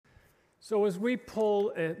So as we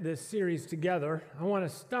pull this series together, I want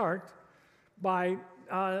to start by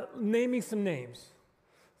naming some names.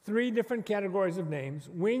 3 different categories of names.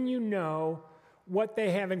 When you know what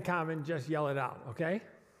they have in common, just yell it out, okay?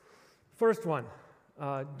 First one,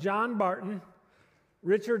 John Barton,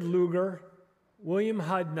 Richard Lugar, William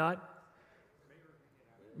Hudnut,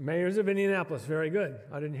 mayors of Indianapolis. Very good.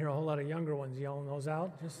 I didn't hear a whole lot of younger ones yelling those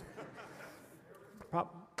out. Just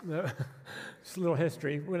a little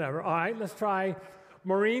history, whatever. All right, let's try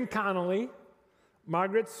Maureen Connolly,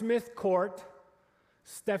 Margaret Smith Court,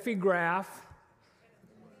 Steffi Graf,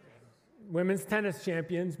 women's tennis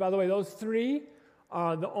champions. By the way, those 3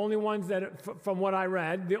 are the only ones that, from what I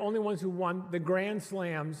read, the only ones who won the Grand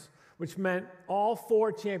Slams, which meant all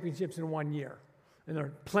 4 championships in 1 year. And there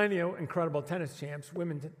are plenty of incredible tennis champs,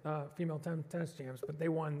 female tennis champs, but they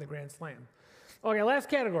won the Grand Slam. Okay, last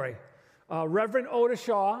category. Reverend Oda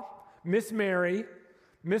Shaw, Miss Mary,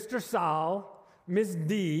 Mr. Saul, Miss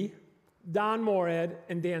D, Don Moorhead,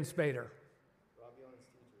 and Dan Spader. Yonan's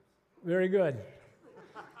teachers. Very good.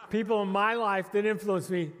 People in my life that influenced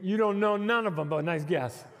me, you don't know none of them, but nice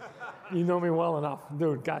guess. You know me well enough.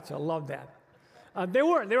 Dude, gotcha, love that. They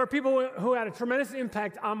were people who had a tremendous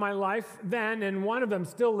impact on my life then, and one of them,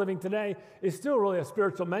 still living today, is still really a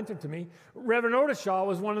spiritual mentor to me. Reverend Oda Shaw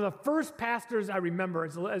was one of the first pastors I remember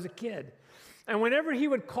as a kid. And whenever he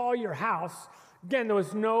would call your house, again, there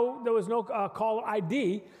was no caller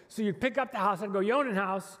ID, so you'd pick up the house and go, Yonan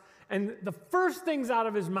house, and the first things out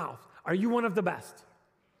of his mouth, are you one of the best?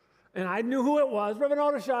 And I knew who it was. Reverend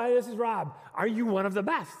Oda Shaw, this is Rob. Are you one of the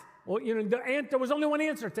best? Well, there was only one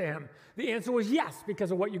answer to him. The answer was yes,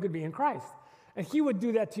 because of what you could be in Christ. And he would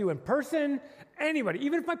do that to you in person, anybody.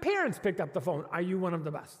 Even if my parents picked up the phone, are you one of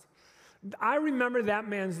the best? I remember that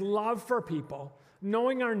man's love for people,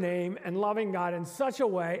 knowing our name and loving God in such a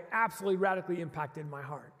way absolutely radically impacted my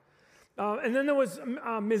heart. And then there was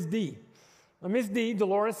Ms. D. Ms. D,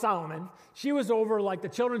 Dolores Solomon. She was over like the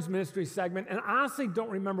children's ministry segment, and I honestly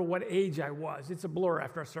don't remember what age I was. It's a blur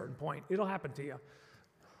after a certain point. It'll happen to you.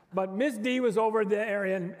 But Ms. D was over the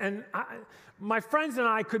area, and my friends and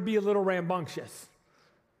I could be a little rambunctious.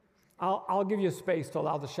 I'll give you a space to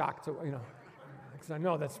allow the shock to, because I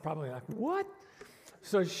know that's probably like, what?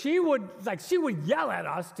 So she would yell at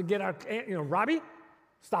us to get our, Robbie,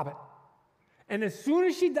 stop it. And as soon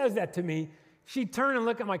as she does that to me, she'd turn and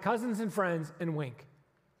look at my cousins and friends and wink.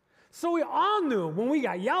 So we all knew when we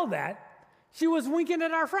got yelled at, she was winking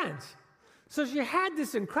at our friends. So she had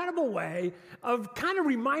this incredible way of kind of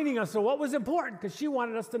reminding us of what was important, because she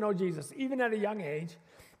wanted us to know Jesus, even at a young age.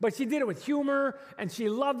 But she did it with humor, and she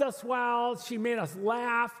loved us well. She made us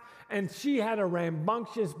laugh, and she had a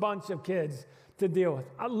rambunctious bunch of kids to deal with.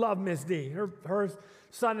 I love Miss D. Her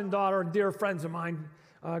son and daughter are dear friends of mine.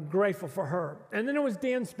 Grateful for her. And then it was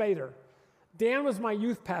Dan Spader. Dan was my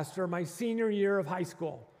youth pastor my senior year of high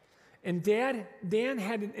school. And Dan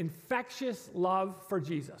had an infectious love for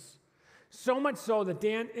Jesus. So much so that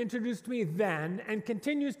Dan introduced me then, and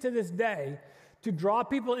continues to this day, to draw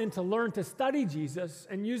people in to learn to study Jesus,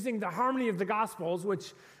 and using the harmony of the Gospels,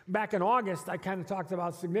 which back in August I kind of talked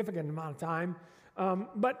about a significant amount of time.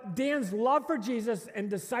 But Dan's love for Jesus and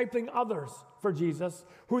discipling others for Jesus,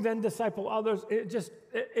 who then disciple others,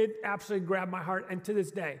 it absolutely grabbed my heart. And to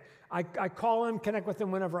this day, I call him, connect with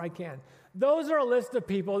him whenever I can. Those are a list of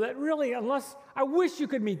people that really, I wish you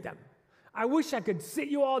could meet them. I wish I could sit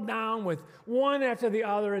you all down with one after the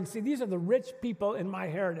other and see, these are the rich people in my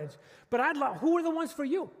heritage. But who are the ones for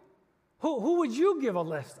you? Who would you give a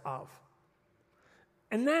list of?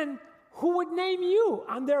 And then, who would name you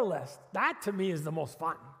on their list? That, to me, is the most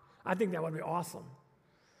fun. I think that would be awesome.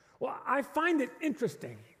 Well, I find it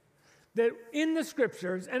interesting that in the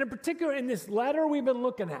Scriptures, and in particular in this letter we've been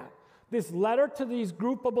looking at, this letter to these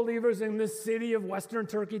group of believers in this city of Western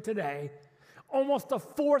Turkey today, almost a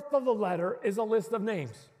fourth of the letter is a list of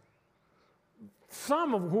names.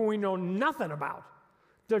 Some of whom we know nothing about.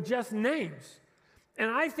 They're just names. And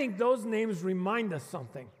I think those names remind us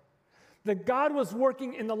something. That God was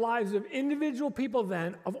working in the lives of individual people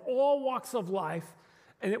then, of all walks of life,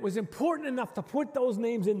 and it was important enough to put those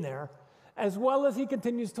names in there, as well as he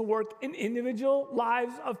continues to work in individual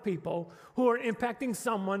lives of people who are impacting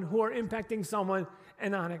someone,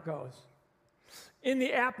 and on it goes. In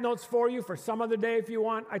the app notes for you for some other day if you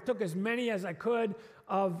want, I took as many as I could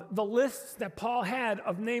of the lists that Paul had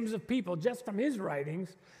of names of people just from his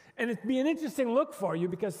writings. And it'd be an interesting look for you,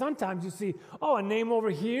 because sometimes you see, a name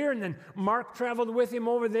over here, and then Mark traveled with him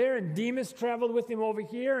over there, and Demas traveled with him over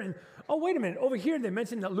here, and wait a minute, over here they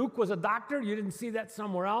mentioned that Luke was a doctor. You didn't see that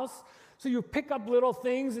somewhere else. So you pick up little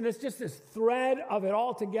things, and it's just this thread of it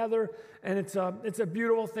all together, and it's a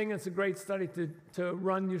beautiful thing. It's a great study to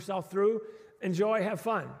run yourself through. Enjoy, have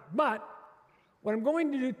fun. But what I'm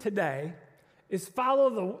going to do today is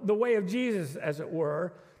follow the way of Jesus, as it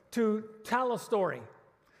were, to tell a story.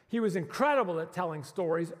 He was incredible at telling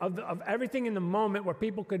stories of everything in the moment where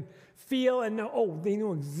people could feel and know, they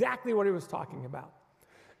knew exactly what he was talking about.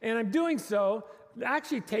 And I'm doing so,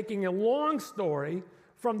 actually taking a long story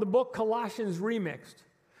from the book Colossians Remixed,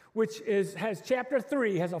 which has chapter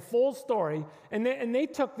 3, has a full story, and they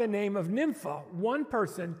took the name of Nympha, one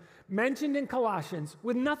person mentioned in Colossians,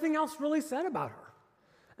 with nothing else really said about her.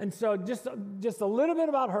 And so just a little bit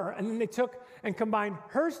about her, and then they took and combined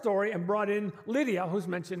her story and brought in Lydia, who's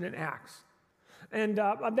mentioned in Acts. And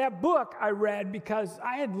that book I read because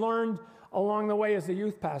I had learned along the way as a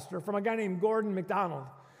youth pastor from a guy named Gordon MacDonald.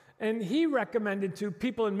 And he recommended to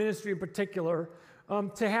people in ministry in particular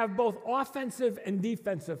to have both offensive and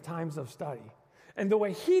defensive times of study. And the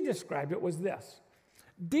way he described it was this.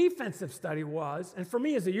 Defensive study was, and for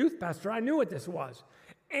me as a youth pastor, I knew what this was.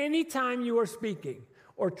 Anytime you were speaking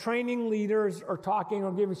or training leaders or talking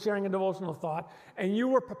or sharing a devotional thought, and you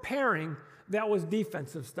were preparing, that was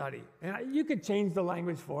defensive study. And you could change the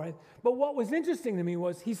language for it. But what was interesting to me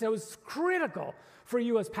was he said it was critical for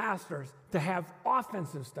you as pastors to have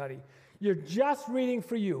offensive study. You're just reading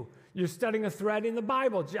for you. You're studying a thread in the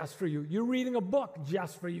Bible just for you. You're reading a book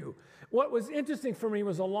just for you. What was interesting for me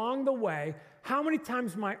was along the way, how many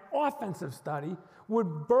times my offensive study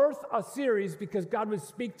would birth a series because God would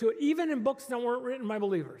speak to it, even in books that weren't written by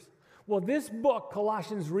believers. Well, this book,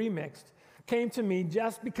 Colossians Remixed, came to me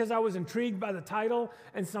just because I was intrigued by the title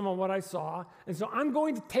and some of what I saw. And so I'm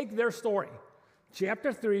going to take their story,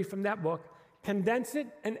 chapter 3 from that book, condense it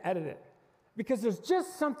and edit it. Because there's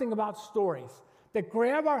just something about stories that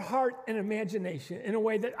grab our heart and imagination in a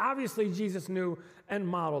way that obviously Jesus knew and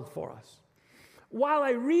modeled for us. While I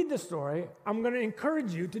read the story, I'm going to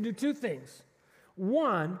encourage you to do two things.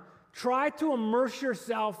 One, try to immerse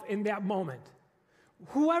yourself in that moment.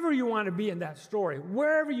 Whoever you want to be in that story,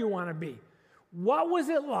 wherever you want to be. What was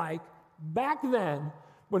it like back then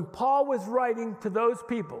when Paul was writing to those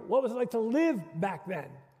people? What was it like to live back then?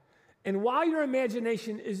 And while your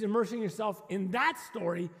imagination is immersing yourself in that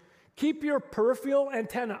story, keep your peripheral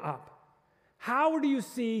antenna up. How do you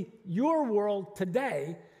see your world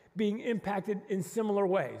today being impacted in similar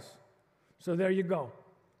ways? So there you go.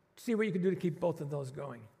 See what you can do to keep both of those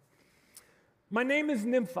going. My name is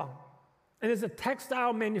Nympha, and as a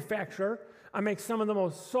textile manufacturer, I make some of the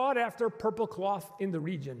most sought-after purple cloth in the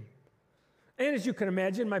region. And as you can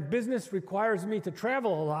imagine, my business requires me to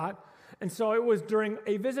travel a lot, and so it was during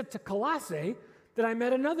a visit to Colossae that I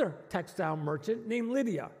met another textile merchant named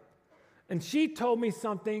Lydia. And she told me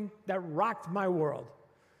something that rocked my world.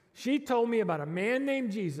 She told me about a man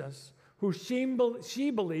named Jesus who she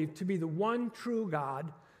believed to be the one true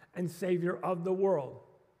God and Savior of the world.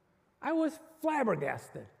 I was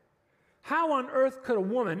flabbergasted. How on earth could a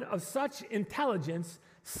woman of such intelligence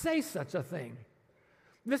say such a thing?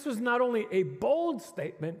 This was not only a bold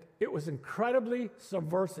statement, it was incredibly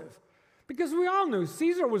subversive. Because we all knew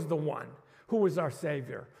Caesar was the one who was our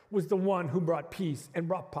Savior, was the one who brought peace and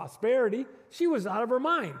brought prosperity. She was out of her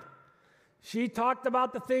mind. She talked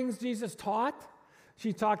about the things Jesus taught.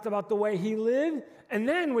 She talked about the way he lived. And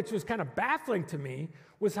then, which was kind of baffling to me,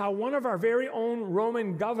 was how one of our very own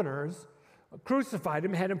Roman governors crucified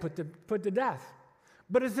him, had him put to death.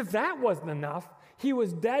 But as if that wasn't enough, he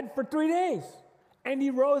was dead for 3 days, and he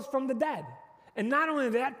rose from the dead. And not only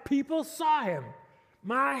that, people saw him.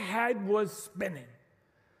 My head was spinning.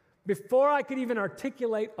 Before I could even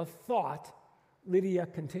articulate a thought, Lydia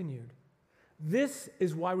continued. This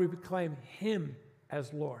is why we proclaim him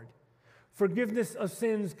as Lord. Forgiveness of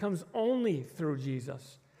sins comes only through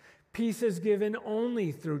Jesus. Peace is given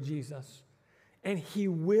only through Jesus. And he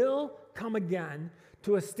will come again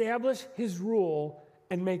to establish his rule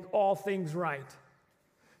and make all things right.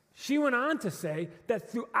 She went on to say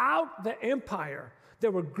that throughout the empire,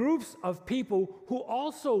 there were groups of people who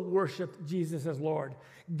also worshiped Jesus as Lord,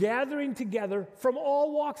 gathering together from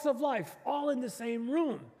all walks of life, all in the same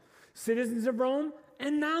room. Citizens of Rome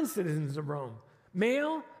and non-citizens of Rome,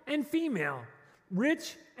 male and female,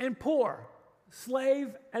 rich and poor,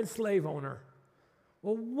 slave and slave owner.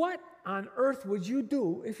 Well, what on earth would you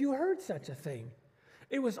do if you heard such a thing?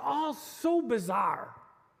 It was all so bizarre,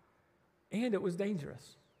 and it was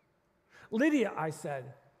dangerous. Lydia, I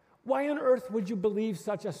said, why on earth would you believe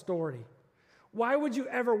such a story? Why would you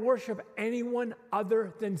ever worship anyone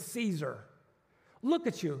other than Caesar? Look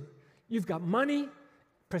at you. You've got money,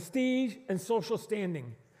 prestige, and social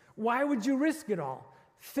standing. Why would you risk it all?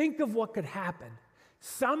 Think of what could happen.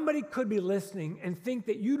 Somebody could be listening and think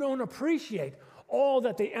that you don't appreciate all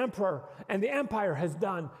that the emperor and the empire has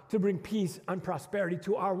done to bring peace and prosperity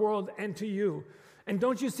to our world and to you. And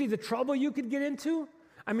don't you see the trouble you could get into?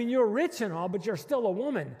 I mean, you're rich and all, but you're still a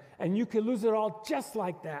woman, and you could lose it all just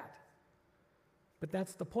like that. But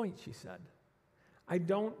that's the point, she said. I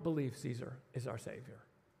don't believe Caesar is our Savior.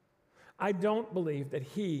 I don't believe that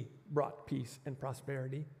he brought peace and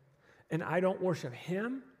prosperity, and I don't worship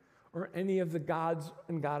him or any of the gods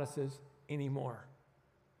and goddesses anymore.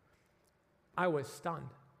 I was stunned.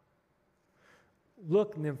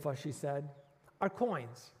 Look, Nympha, she said, our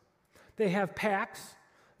coins. They have Pax,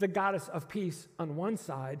 the goddess of peace, on one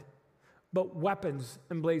side, but weapons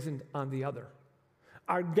emblazoned on the other.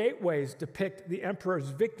 Our gateways depict the emperor's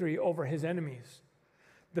victory over his enemies.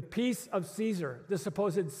 The peace of Caesar, the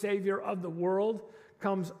supposed savior of the world,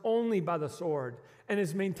 comes only by the sword and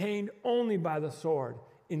is maintained only by the sword.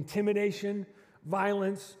 Intimidation,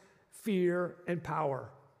 violence, fear, and power.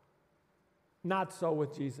 Not so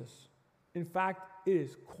with Jesus. In fact, it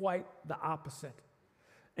is quite the opposite.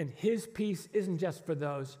 And his peace isn't just for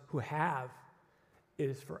those who have, it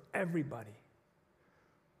is for everybody.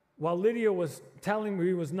 While Lydia was telling me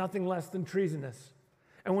he was nothing less than treasonous,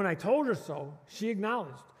 and when I told her so, she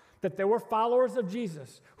acknowledged that there were followers of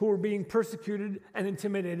Jesus who were being persecuted and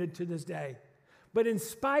intimidated to this day. But in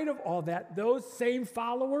spite of all that, those same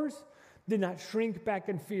followers did not shrink back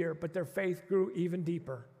in fear, but their faith grew even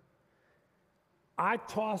deeper. I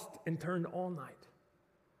tossed and turned all night.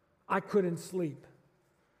 I couldn't sleep,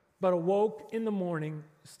 but awoke in the morning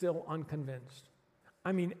still unconvinced.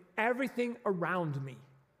 I mean, everything around me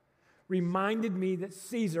reminded me that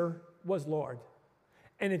Caesar was Lord.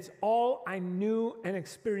 And it's all I knew and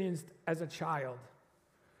experienced as a child.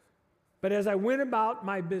 But as I went about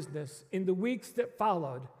my business in the weeks that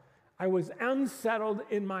followed, I was unsettled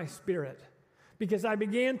in my spirit because I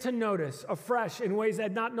began to notice afresh in ways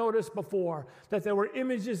I'd not noticed before that there were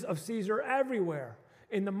images of Caesar everywhere,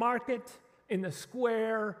 in the market, in the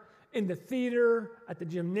square, in the theater, at the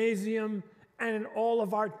gymnasium, and in all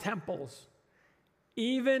of our temples.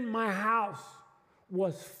 Even my house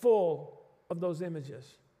was full of those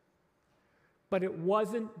images. But it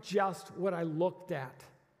wasn't just what I looked at.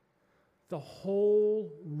 The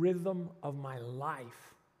whole rhythm of my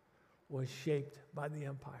life was shaped by the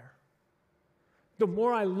empire. The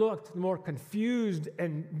more I looked, the more confused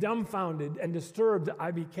and dumbfounded and disturbed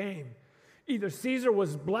I became. Either Caesar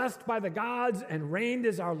was blessed by the gods and reigned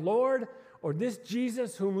as our Lord, or this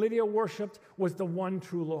Jesus whom Lydia worshiped was the one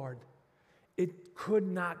true Lord. It could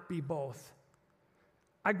not be both.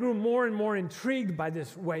 I grew more and more intrigued by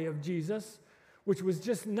this way of Jesus, which was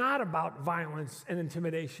just not about violence and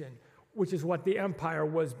intimidation, which is what the empire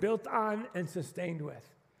was built on and sustained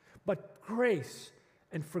with, but grace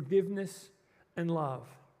and forgiveness and love.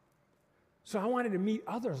 So I wanted to meet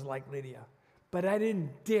others like Lydia, but I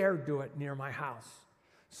didn't dare do it near my house.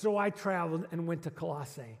 So I traveled and went to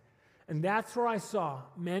Colossae, and that's where I saw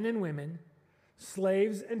men and women,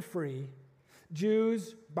 slaves and free,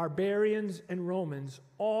 Jews, barbarians, and Romans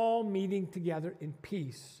all meeting together in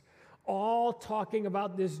peace, all talking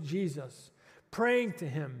about this Jesus, praying to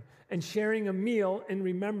him, and sharing a meal in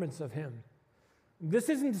remembrance of him. This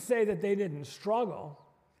isn't to say that they didn't struggle.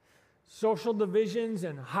 Social divisions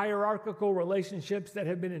and hierarchical relationships that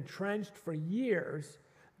have been entrenched for years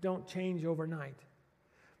don't change overnight.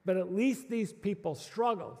 But at least these people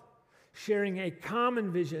struggled, sharing a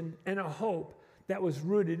common vision and a hope that was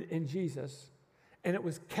rooted in Jesus. And it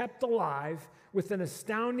was kept alive with an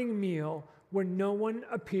astounding meal where no one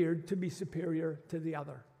appeared to be superior to the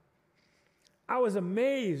other. I was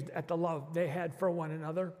amazed at the love they had for one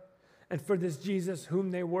another and for this Jesus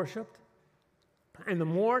whom they worshiped. And the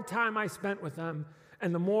more time I spent with them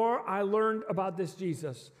and the more I learned about this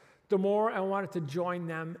Jesus, the more I wanted to join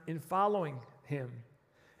them in following him.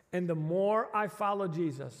 And the more I followed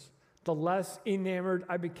Jesus, the less enamored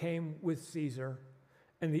I became with Caesar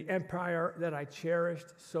and the empire that I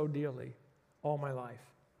cherished so dearly all my life.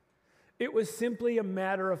 It was simply a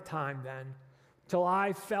matter of time then till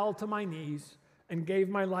I fell to my knees and gave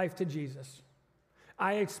my life to Jesus.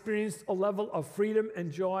 I experienced a level of freedom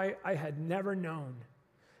and joy I had never known.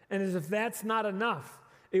 And as if that's not enough,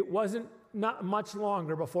 it wasn't not much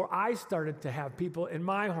longer before I started to have people in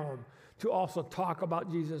my home to also talk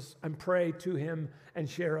about Jesus and pray to him and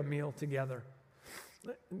share a meal together.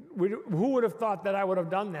 Who would have thought that I would have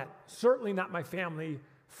done that? Certainly not my family,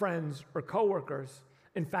 friends, or coworkers.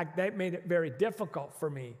 In fact, that made it very difficult for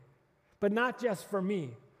me. But not just for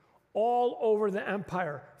me. All over the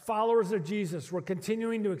empire, followers of Jesus were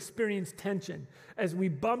continuing to experience tension as we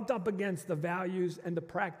bumped up against the values and the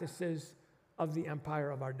practices of the empire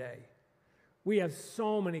of our day. We have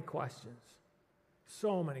so many questions.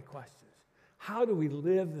 So many questions. How do we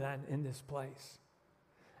live then in this place?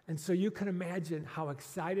 And so you can imagine how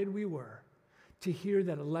excited we were to hear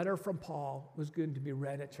that a letter from Paul was going to be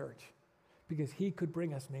read at church, because he could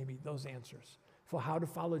bring us maybe those answers for how to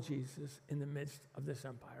follow Jesus in the midst of this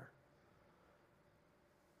empire.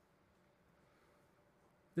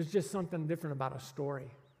 There's just something different about a story.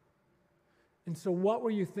 And so what were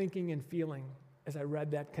you thinking and feeling as I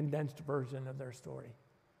read that condensed version of their story?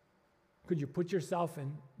 Could you put yourself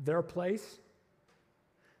in their place?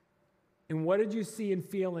 And what did you see and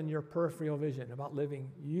feel in your peripheral vision about living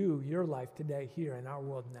your life today here in our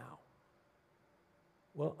world now?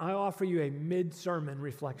 Well, I offer you a mid-sermon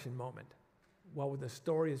reflection moment while the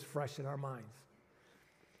story is fresh in our minds.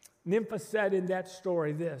 Nympha said in that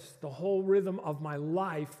story this: the whole rhythm of my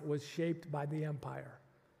life was shaped by the empire.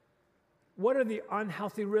 What are the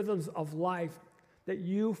unhealthy rhythms of life that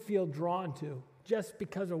you feel drawn to just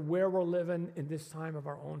because of where we're living in this time of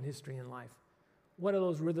our own history in life? What are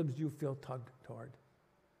those rhythms you feel tugged toward?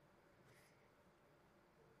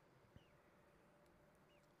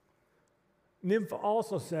 Nympha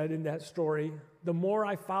also said in that story, the more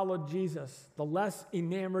I followed Jesus, the less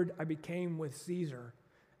enamored I became with Caesar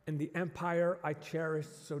and the empire I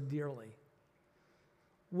cherished so dearly.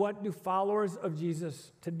 What do followers of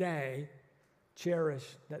Jesus today cherish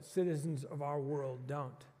that citizens of our world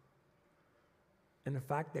don't? And in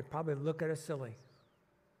fact, they probably look at us silly.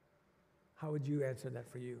 How would you answer that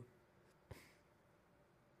for you?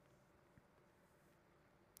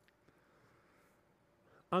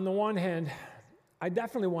 On the one hand, I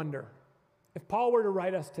definitely wonder if Paul were to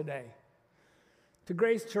write us today to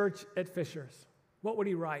Grace Church at Fishers, what would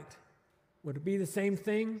he write? Would it be the same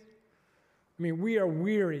thing? I mean, we are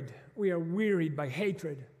wearied. We are wearied by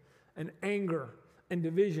hatred and anger and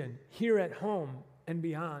division here at home and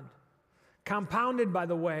beyond. Compounded, by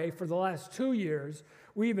the way, for the last 2 years,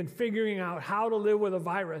 we've been figuring out how to live with a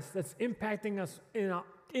virus that's impacting us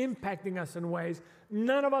in ways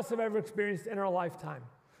none of us have ever experienced in our lifetime.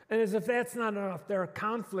 And as if that's not enough, there are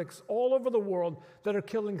conflicts all over the world that are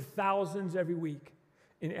killing thousands every week.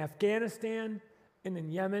 In Afghanistan, and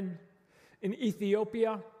in Yemen, in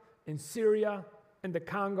Ethiopia, in Syria, and the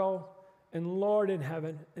Congo, and Lord in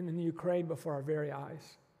heaven, and in the Ukraine before our very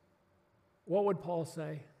eyes. What would Paul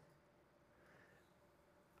say?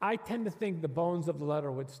 I tend to think the bones of the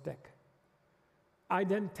letter would stick. I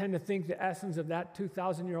tend to think the essence of that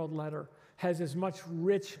 2,000-year-old letter has as much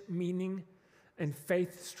rich meaning and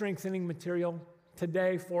faith-strengthening material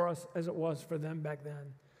today for us as it was for them back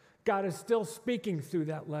then. God is still speaking through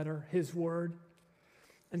that letter, his word.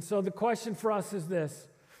 And so the question for us is this: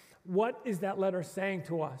 what is that letter saying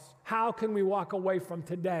to us? How can we walk away from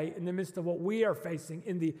today in the midst of what we are facing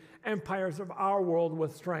in the empires of our world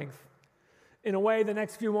with strength? In a way, the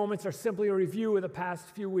next few moments are simply a review of the past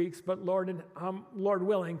few weeks, but Lord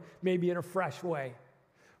willing, maybe in a fresh way.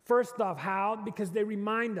 First off, how? Because they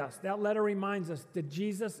remind us, that letter reminds us that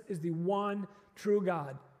Jesus is the one true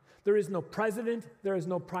God. There is no president, there is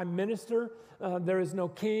no prime minister, there is no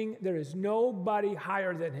king, there is nobody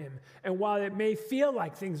higher than him. And while it may feel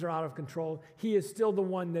like things are out of control, he is still the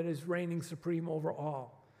one that is reigning supreme over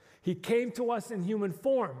all. He came to us in human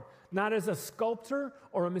form, not as a sculptor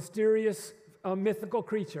or a mysterious mythical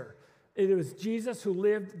creature. It was Jesus who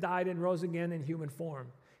lived, died, and rose again in human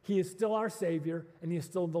form. He is still our Savior, and he is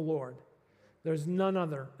still the Lord. There's none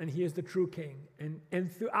other, and he is the true king.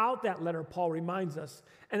 And throughout that letter, Paul reminds us,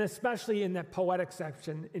 and especially in that poetic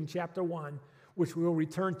section in chapter 1, which we will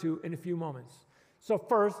return to in a few moments. So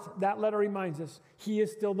first, that letter reminds us he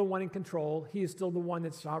is still the one in control. He is still the one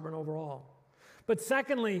that's sovereign over all. But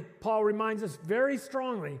secondly, Paul reminds us very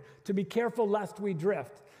strongly to be careful lest we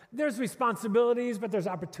drift. There's responsibilities, but there's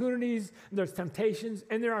opportunities, there's temptations,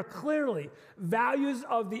 and there are clearly values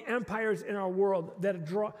of the empires in our world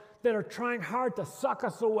that are trying hard to suck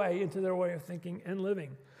us away into their way of thinking and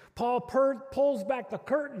living. Paul pulls back the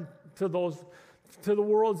curtain to the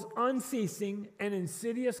world's unceasing and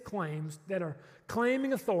insidious claims that are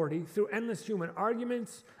claiming authority through endless human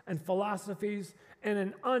arguments and philosophies and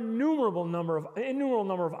an innumerable number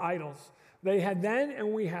of idols they had then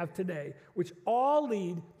and we have today, which all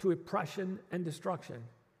lead to oppression and destruction.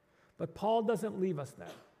 But Paul doesn't leave us there.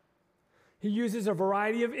 He uses a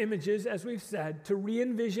variety of images, as we've said, to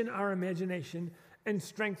re-envision our imagination and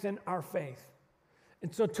strengthen our faith.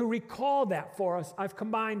 And so to recall that for us, I've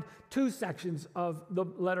combined two sections of the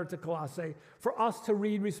letter to Colossae for us to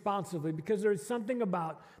read responsibly, because there is something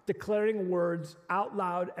about declaring words out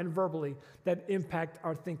loud and verbally that impact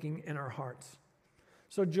our thinking and our hearts.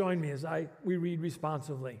 So join me as we read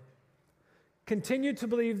responsively. Continue to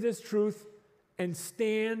believe this truth and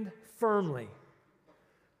stand firmly.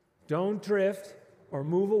 Don't drift or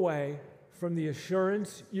move away from the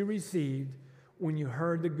assurance you received when you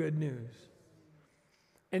heard the good news.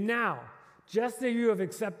 And now, just as you have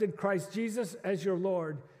accepted Christ Jesus as your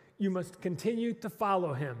Lord, you must continue to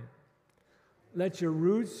follow him. Let your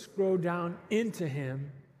roots grow down into him.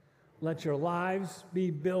 Let your lives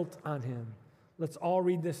be built on him. Let's all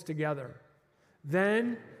read this together.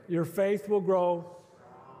 Then your faith will grow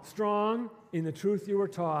strong in the truth you were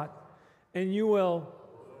taught, and you will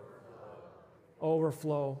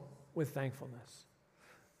overflow with thankfulness.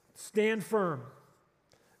 Stand firm.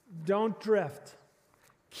 Don't drift.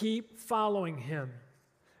 Keep following him.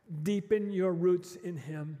 Deepen your roots in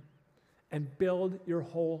him and build your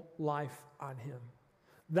whole life on him.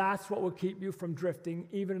 That's what will keep you from drifting,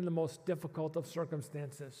 even in the most difficult of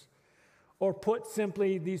circumstances. Or put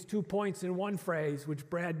simply, these 2 points in one phrase, which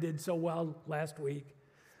Brad did so well last week.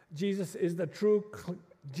 Jesus is the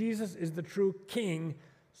true King,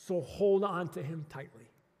 so hold on to him tightly.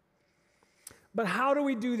 But how do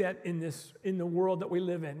we do that in the world that we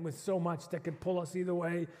live in, with so much that could pull us either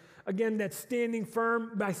way? Again, that's standing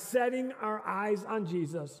firm by setting our eyes on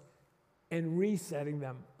Jesus and resetting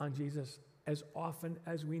them on Jesus as often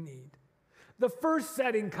as we need. The first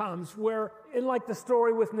setting comes where, in like the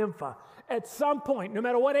story with Nympha, at some point, no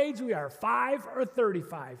matter what age we are, 5 or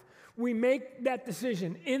 35, we make that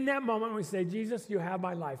decision. In that moment, we say, Jesus, you have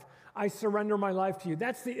my life. I surrender my life to you.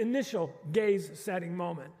 That's the initial gaze setting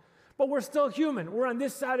moment. But we're still human. We're on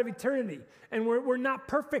this side of eternity, and we're not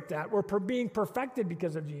perfect at. We're being perfected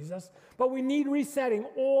because of Jesus, but we need resetting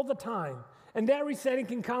all the time. And that resetting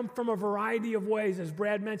can come from a variety of ways, as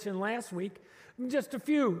Brad mentioned last week. Just a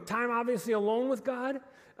few. Time, obviously, alone with God.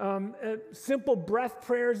 Simple breath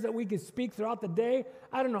prayers that we can speak throughout the day.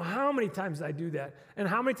 I don't know how many times I do that, and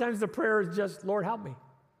how many times the prayer is just, Lord, help me.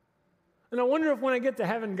 And I wonder if when I get to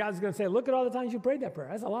heaven, God's going to say, look at all the times you prayed that prayer.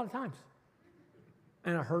 That's a lot of times.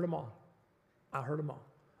 And I heard them all.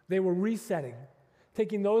 They were resetting,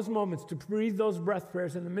 taking those moments to breathe those breath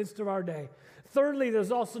prayers in the midst of our day. Thirdly,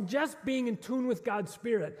 there's also just being in tune with God's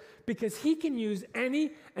Spirit, because he can use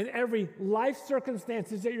any and every life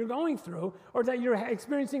circumstances that you're going through or that you're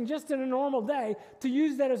experiencing just in a normal day to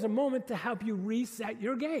use that as a moment to help you reset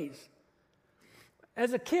your gaze.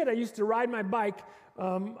 As a kid, I used to ride my bike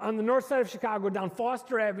on the north side of Chicago down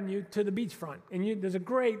Foster Avenue to the beachfront. And there's a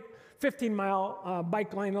great 15-mile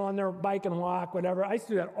bike lane on there, bike and walk, whatever. I used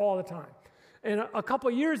to do that all the time. And a couple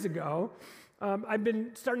years ago, I've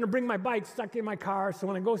been starting to bring my bike stuck in my car, so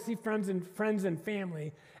when I go see friends and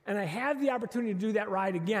family, and I have the opportunity to do that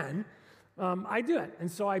ride again, I do it. And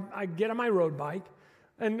so I get on my road bike.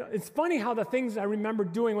 And it's funny how the things I remember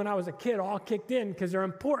doing when I was a kid all kicked in, because they're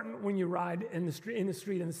important when you ride in the street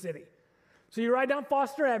in the city. So you ride down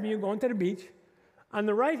Foster Avenue going to the beach. On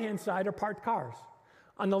the right-hand side are parked cars.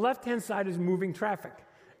 On the left-hand side is moving traffic.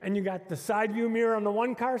 And you got the side view mirror on the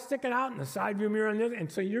one car sticking out and the side view mirror on the other.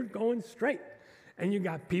 And so you're going straight. And you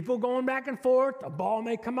got people going back and forth. A ball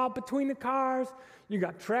may come out between the cars. You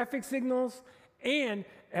got traffic signals. And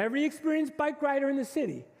every experienced bike rider in the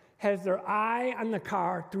city has their eye on the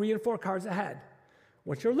car 3 and 4 cars ahead.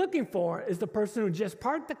 What you're looking for is the person who just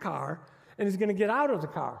parked the car and is going to get out of the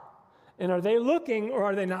car. And are they looking or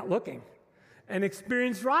are they not looking? And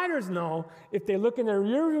experienced riders know if they look in their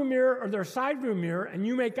rear view mirror or their side view mirror and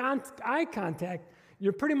you make eye contact,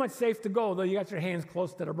 you're pretty much safe to go, though you got your hands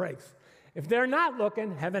close to the brakes. If they're not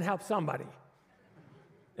looking, heaven help somebody.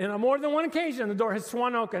 And on more than one occasion, the door has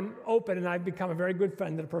swung open, and I've become a very good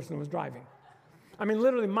friend to the person who was driving. I mean,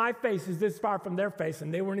 literally, my face is this far from their face,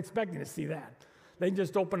 and they weren't expecting to see that. They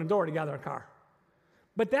just opened the door to get out of their car.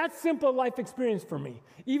 But that's simple life experience for me.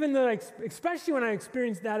 Even though, especially when I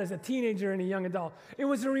experienced that as a teenager and a young adult, it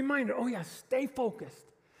was a reminder, oh yeah, stay focused.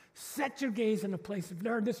 Set your gaze in a place.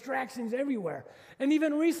 There are distractions everywhere. And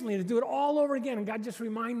even recently, to do it all over again, and God just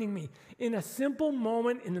reminding me, in a simple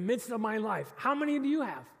moment in the midst of my life, how many do you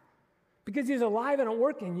have? Because he's alive and at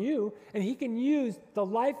work in you, and he can use the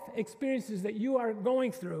life experiences that you are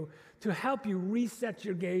going through to help you reset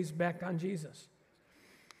your gaze back on Jesus.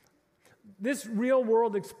 This real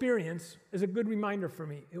world experience is a good reminder for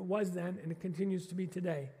me. It was then, and it continues to be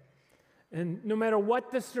today. And no matter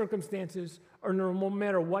what the circumstances or no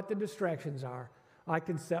matter what the distractions are, I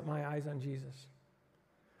can set my eyes on Jesus.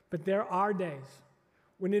 But there are days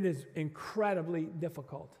when it is incredibly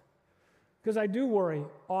difficult. Because I do worry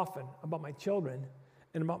often about my children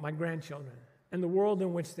and about my grandchildren and the world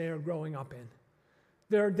in which they are growing up in.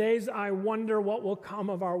 There are days I wonder what will come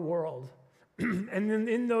of our world. And then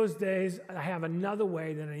in those days, I have another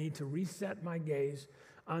way that I need to reset my gaze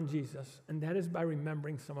on Jesus, and that is by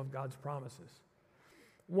remembering some of God's promises.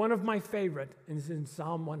 One of my favorite is in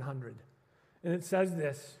Psalm 100, and it says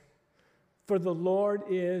this, for the Lord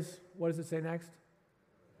is, what does it say next?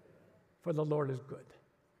 For the Lord is good.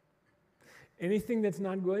 Anything that's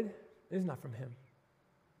not good is not from him.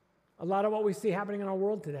 A lot of what we see happening in our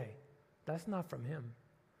world today, that's not from him.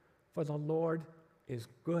 For the Lord is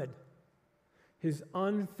good. His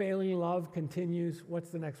unfailing love continues, what's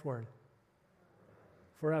the next word?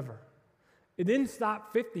 Forever. It didn't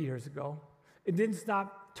stop 50 years ago. It didn't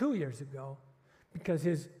stop 2 years ago, because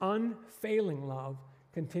his unfailing love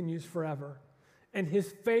continues forever. And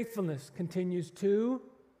his faithfulness continues to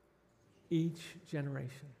each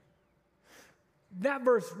generation. That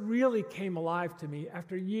verse really came alive to me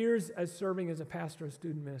after years as serving as a pastor of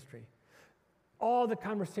student ministry. All the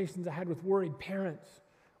conversations I had with worried parents,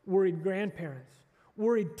 worried grandparents,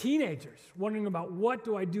 worried teenagers, wondering about what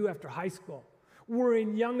do I do after high school,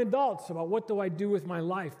 worried young adults about what do I do with my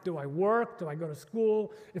life? Do I work? Do I go to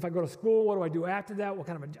school? If I go to school, what do I do after that? What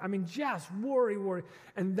kind of just worry.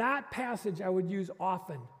 And that passage I would use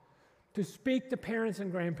often to speak to parents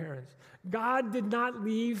and grandparents. God did not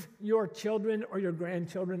leave your children or your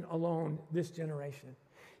grandchildren alone this generation.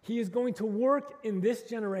 He is going to work in this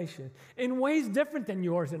generation in ways different than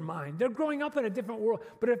yours and mine. They're growing up in a different world.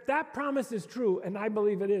 But if that promise is true, and I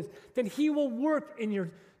believe it is, then he will work in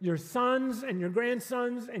your sons and your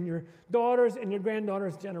grandsons and your daughters and your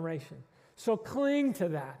granddaughters' generation. So cling to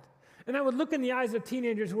that. And I would look in the eyes of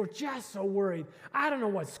teenagers who are just so worried. I don't know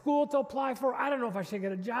what school to apply for. I don't know if I should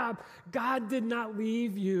get a job. God did not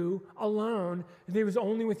leave you alone. He was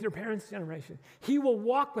only with your parents' generation. He will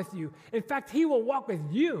walk with you. In fact, he will walk with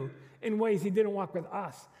you in ways he didn't walk with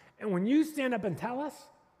us. And when you stand up and tell us,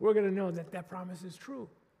 we're going to know that that promise is true.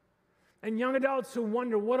 And young adults who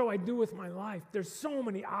wonder, what do I do with my life? There's so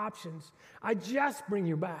many options. I just bring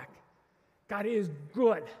you back. God is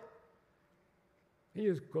good. He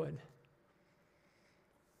is good.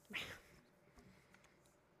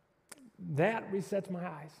 That resets my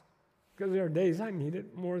eyes, because there are days I need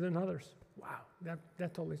it more than others. Wow,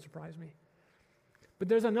 that totally surprised me. But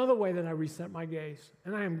there's another way that I reset my gaze,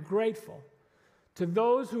 and I am grateful to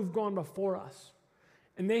those who've gone before us,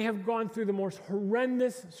 and they have gone through the most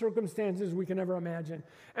horrendous circumstances we can ever imagine,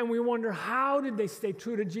 and we wonder, how did they stay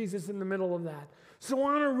true to Jesus in the middle of that? So I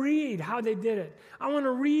want to read how they did it. I want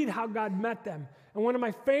to read how God met them. And one of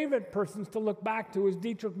my favorite persons to look back to is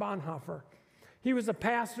Dietrich Bonhoeffer. He was a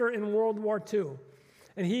pastor in World War II,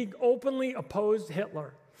 and he openly opposed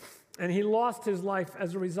Hitler, and he lost his life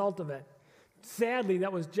as a result of it. Sadly,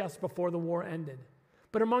 that was just before the war ended.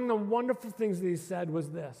 But among the wonderful things that he said was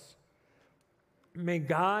this: may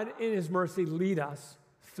God in his mercy lead us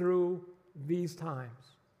through these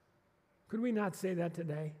times. Could we not say that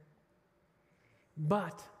today?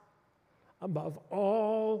 But above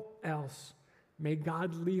all else, may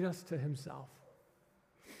God lead us to himself.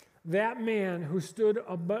 That man who stood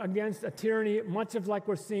against a tyranny, much of like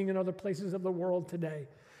we're seeing in other places of the world today,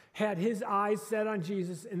 had his eyes set on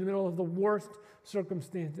Jesus in the middle of the worst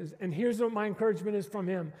circumstances. And here's what my encouragement is from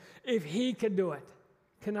him. If he could do it,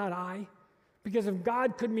 cannot I? Because if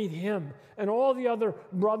God could meet him and all the other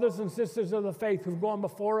brothers and sisters of the faith who've gone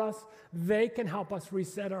before us, they can help us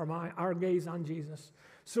reset our gaze on Jesus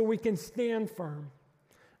so we can stand firm,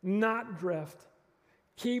 not drift,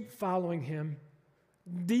 keep following him,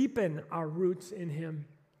 deepen our roots in him,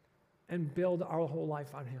 and build our whole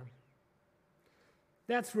life on him.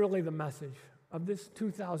 That's really the message of this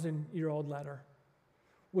 2,000-year-old letter,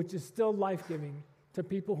 which is still life-giving to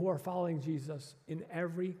people who are following Jesus in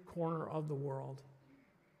every corner of the world.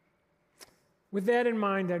 With that in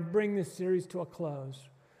mind, I bring this series to a close,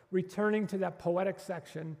 returning to that poetic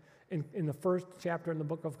section in the first chapter in the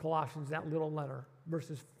book of Colossians, that little letter,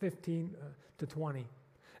 verses 15 to 20.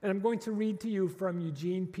 And I'm going to read to you from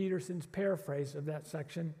Eugene Peterson's paraphrase of that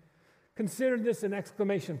section. Consider this an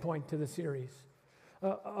exclamation point to the series,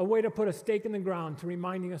 a way to put a stake in the ground to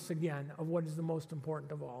reminding us again of what is the most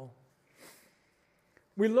important of all.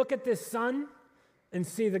 We look at this sun and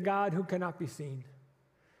see the God who cannot be seen.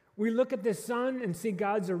 We look at this sun and see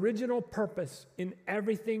God's original purpose in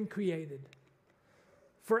everything created.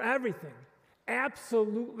 For everything,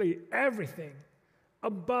 absolutely everything,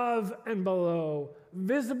 above and below,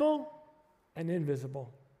 visible and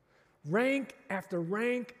invisible, rank after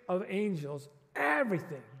rank of angels,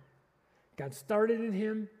 everything. got started in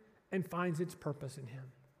him and finds its purpose in him.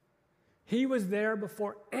 He was there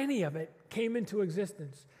before any of it came into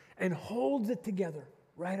existence and holds it together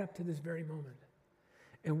right up to this very moment.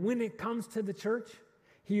 And when it comes to the church,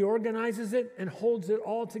 he organizes it and holds it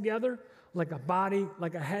all together like a body,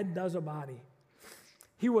 like a head does a body.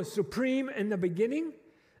 He was supreme in the beginning,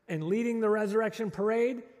 and leading the resurrection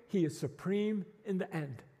parade, he is supreme in the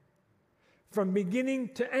end. From beginning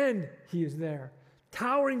to end, he is there,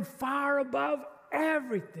 towering far above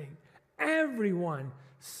everything, everyone.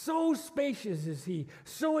 So spacious is he,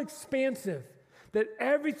 so expansive, that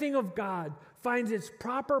everything of God finds its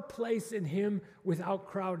proper place in him without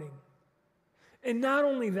crowding. And not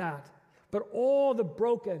only that, but all the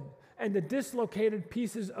broken and the dislocated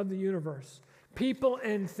pieces of the universe, people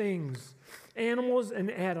and things, animals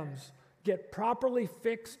and atoms, get properly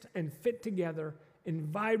fixed and fit together in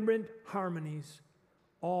vibrant harmonies,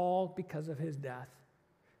 all because of his death,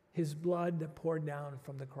 his blood that poured down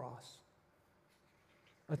from the cross.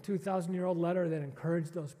 A 2,000-year-old letter that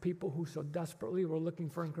encouraged those people who so desperately were looking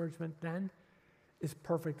for encouragement then is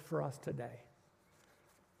perfect for us today.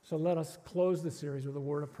 So let us close the series with a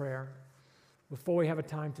word of prayer before we have a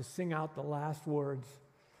time to sing out the last words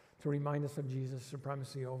to remind us of Jesus'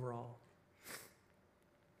 supremacy over all.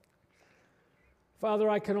 Father,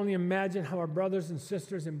 I can only imagine how our brothers and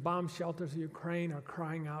sisters in bomb shelters of Ukraine are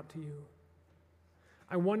crying out to you.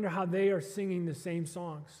 I wonder how they are singing the same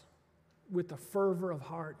songs with the fervor of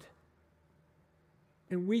heart.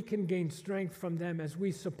 And we can gain strength from them as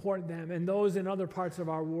we support them and those in other parts of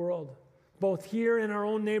our world, both here in our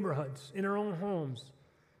own neighborhoods, in our own homes,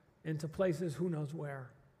 and to places who knows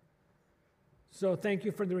where. So thank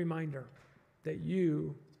you for the reminder that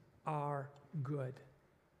you are good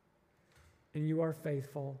and you are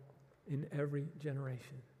faithful in every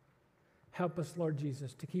generation. Help us, Lord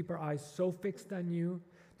Jesus, to keep our eyes so fixed on you,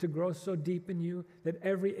 to grow so deep in you, that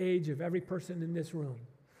every age of every person in this room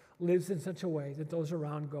lives in such a way that those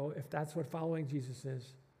around go, if that's what following Jesus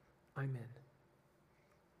is, I'm in.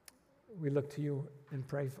 We look to you and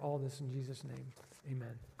pray for all this in Jesus' name.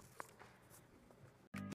 Amen.